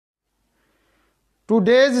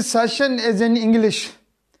Today's session is in English.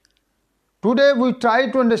 Today we try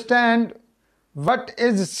to understand what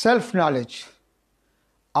is self-knowledge.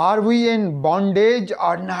 Are we in bondage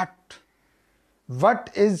or not? What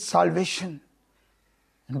is salvation?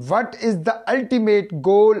 And what is the ultimate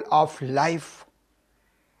goal of life?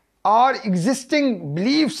 Are existing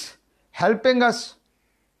beliefs helping us?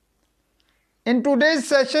 In today's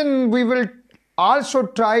session, we will also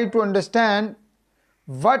try to understand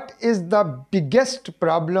what is the biggest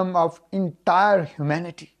problem of entire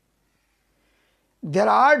humanity. There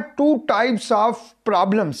are two types of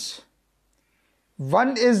problems.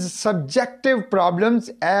 One is subjective problems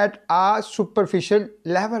at a superficial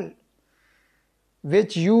level,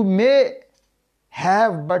 which you may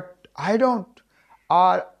have but I don't,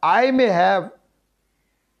 or I may have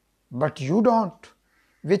but you don't,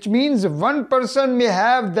 which means one person may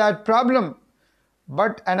have that problem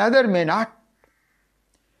but another may not.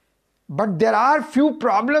 But there are few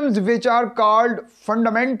problems which are called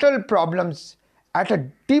fundamental problems at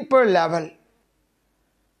a deeper level.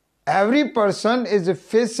 Every person is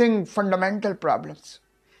facing fundamental problems.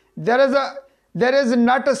 There is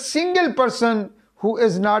not a single person who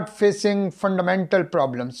is not facing fundamental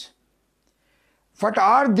problems. What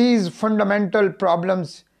are these fundamental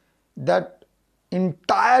problems that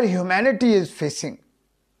entire humanity is facing?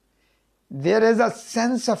 There is a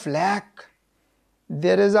sense of lack.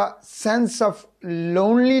 There is a sense of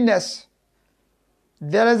loneliness.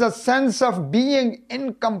 There is a sense of being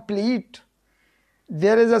incomplete.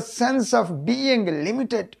 There is a sense of being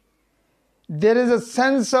limited. There is a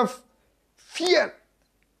sense of fear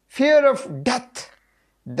of death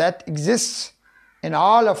that exists in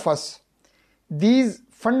all of us. These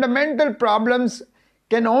fundamental problems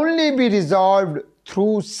can only be resolved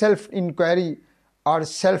through self-inquiry or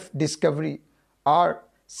self-discovery or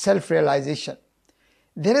self-realization.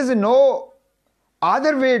 There is no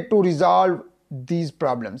other way to resolve these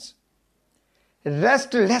problems.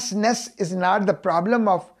 Restlessness is not the problem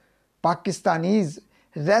of Pakistanis.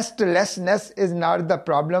 Restlessness is not the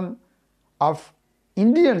problem of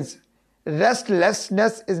Indians.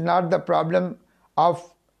 Restlessness is not the problem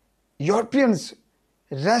of Europeans.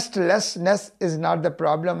 Restlessness is not the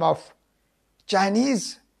problem of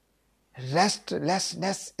Chinese.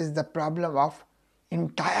 Restlessness is the problem of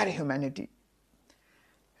entire humanity.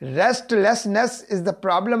 Restlessness is the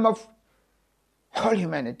problem of whole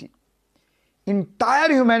humanity.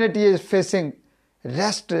 Entire humanity is facing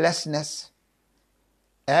restlessness.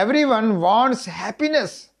 Everyone wants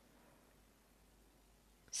happiness.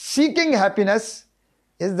 Seeking happiness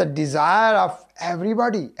is the desire of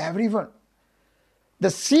everybody, everyone. The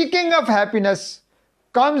seeking of happiness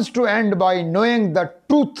comes to end by knowing the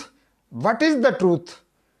truth. What is the truth?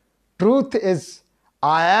 Truth is,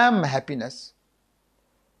 I am happiness.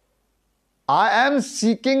 I am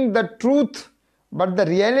seeking the truth, but the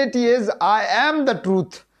reality is I am the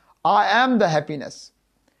truth. I am the happiness.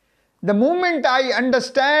 The moment I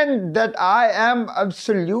understand that I am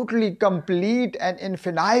absolutely complete and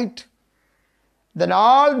infinite, then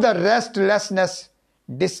all the restlessness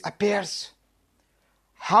disappears.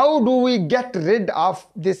 How do we get rid of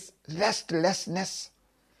this restlessness?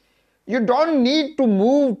 You don't need to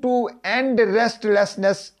move to end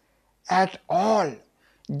restlessness at all.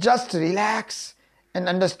 Just relax and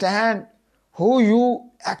understand who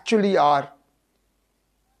you actually are.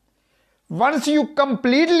 Once you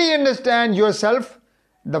completely understand yourself,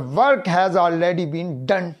 the work has already been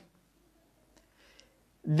done.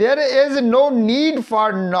 There is no need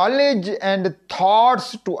for knowledge and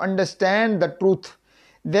thoughts to understand the truth.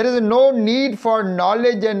 There is no need for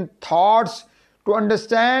knowledge and thoughts to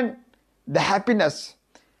understand the happiness.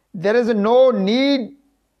 There is no need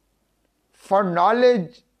for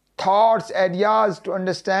knowledge, thoughts, ideas to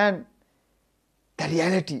understand the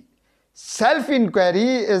reality.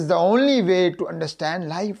 Self-inquiry is the only way to understand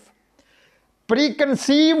life.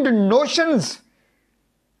 Preconceived notions,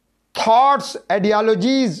 thoughts,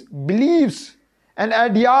 ideologies, beliefs, and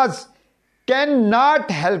ideas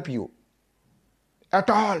cannot help you at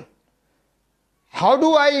all. How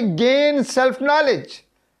do I gain self-knowledge?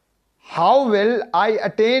 How will I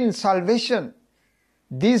attain salvation?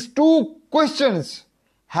 These two questions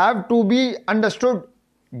have to be understood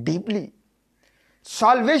deeply.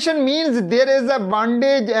 Salvation means there is a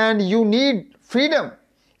bondage and you need freedom.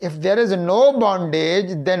 If there is no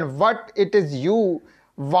bondage, then what it is you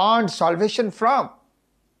want salvation from?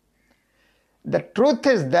 The truth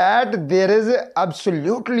is that there is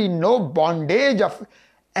absolutely no bondage of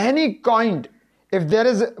any kind. If there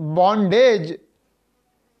is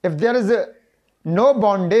no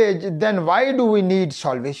bondage, then why do we need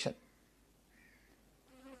salvation?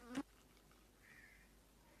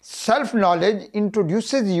 Self-knowledge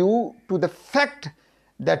introduces you to the fact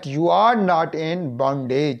that you are not in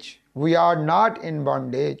bondage. We are not in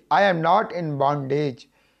bondage. I am not in bondage.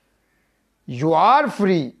 You are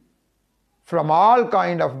free from all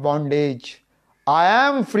kind of bondage. I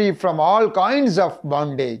am free from all kinds of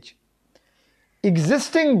bondage.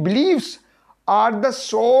 Existing beliefs are the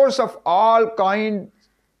source of all kinds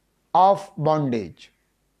of bondage.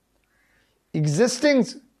 Existing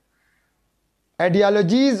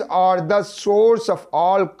ideologies are the source of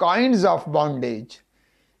all kinds of bondage.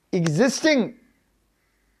 Existing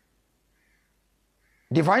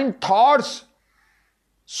divine thoughts,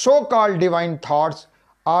 so-called divine thoughts,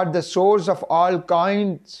 are the source of all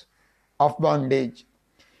kinds of bondage.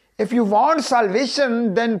 If you want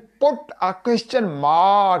salvation, then put a question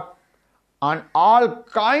mark on all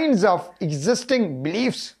kinds of existing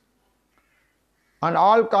beliefs, on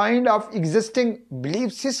all kind of existing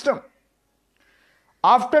belief system.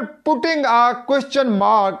 After putting a question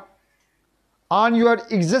mark on your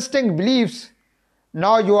existing beliefs,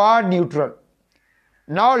 now you are neutral.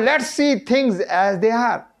 Now let's see things as they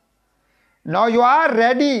are. Now you are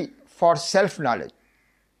ready for self-knowledge.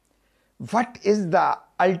 What is the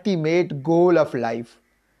ultimate goal of life?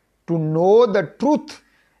 To know the truth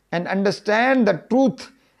and understand the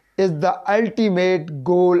truth is the ultimate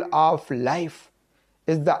goal of life,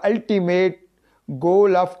 is the ultimate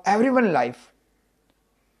goal of everyone's life.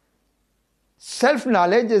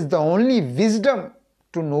 Self-knowledge is the only wisdom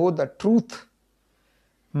to know the truth.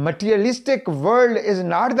 Materialistic world is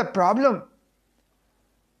not the problem.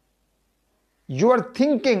 Your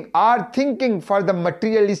thinking, our thinking for the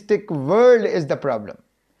materialistic world is the problem.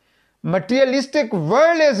 Materialistic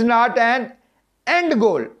world is not an end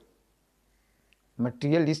goal.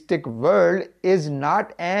 Materialistic world is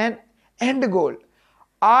not an end goal.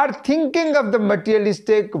 Our thinking of the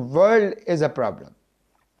materialistic world is a problem.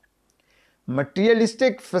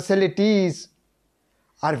 Materialistic facilities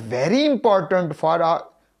are very important for a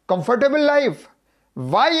comfortable life.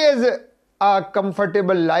 Why is a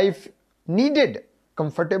comfortable life needed?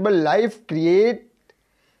 Comfortable life creates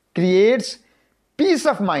peace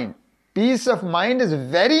of mind. Peace of mind is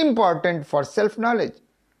very important for self-knowledge.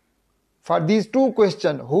 For these two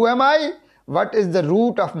questions, who am I? What is the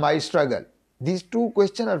root of my struggle? These two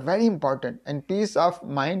questions are very important, and peace of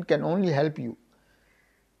mind can only help you.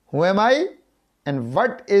 Who am I? And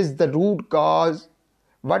what is the root cause?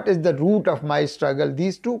 What is the root of my struggle?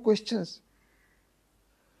 These two questions.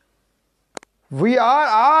 We are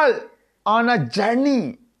all on a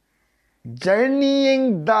journey,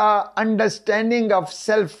 journeying the understanding of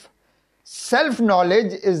self.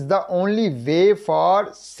 Self-knowledge is the only way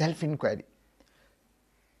for self-inquiry.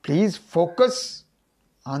 Please focus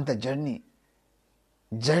on the journey.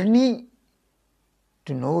 Journey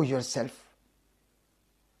to know yourself.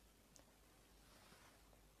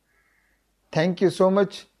 Thank you so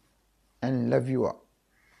much and love you all.